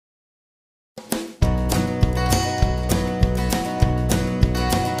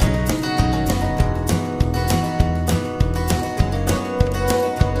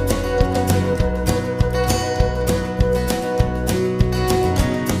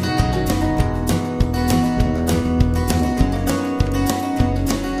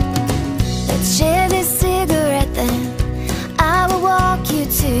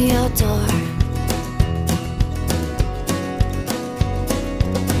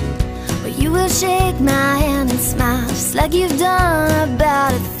will shake my hand and smile, just like you've done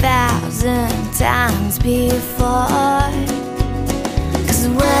about 1,000 times before. 'Cause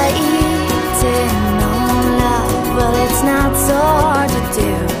waiting on love, well, it's not so hard to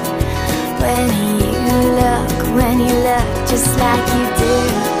do when you look just like you do.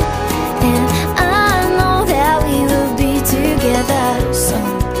 And I know that we will be together soon.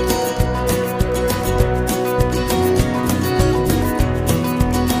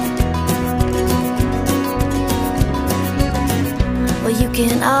 Well, you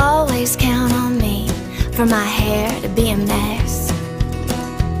can always count on me for my hair to be a mess.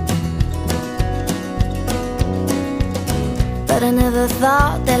 But I never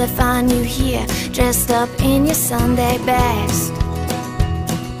thought that I'd find you here, dressed up in your Sunday best.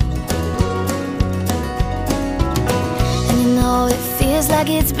 And you know it feels like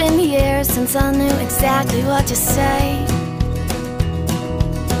it's been years since I knew exactly what to say.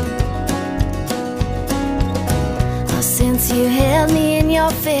 Oh, since you held me in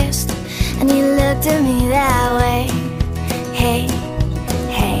your fist and you looked at me that way. Hey,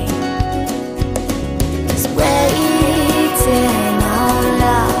 hey. 'Cause waiting on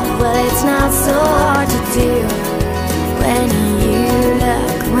love, well, it's not so hard to do when you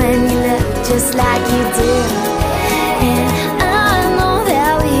look just like you do. And I know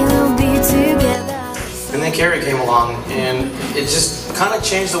that we will be together. And then Cari came along, and it just kind of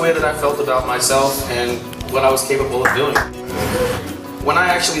changed the way that I felt about myself and what I was capable of doing. When I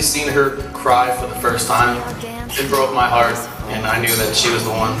actually seen her cry for the first time, it broke my heart, and I knew that she was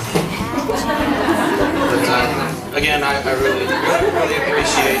the one. But again, I really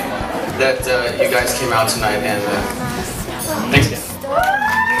appreciate that you guys came out tonight, and thanks again.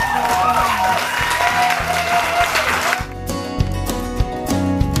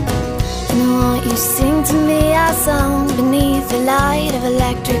 And won't you sing to me our song beneath the light of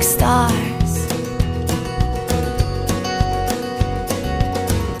electric stars?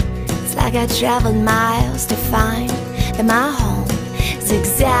 It's like I traveled miles to find that my home is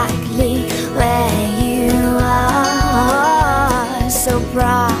exactly where you are. So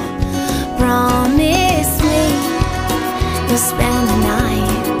promise me you'll spend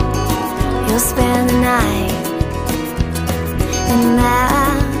the night, and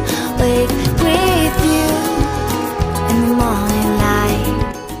I'll wake with you in the morning.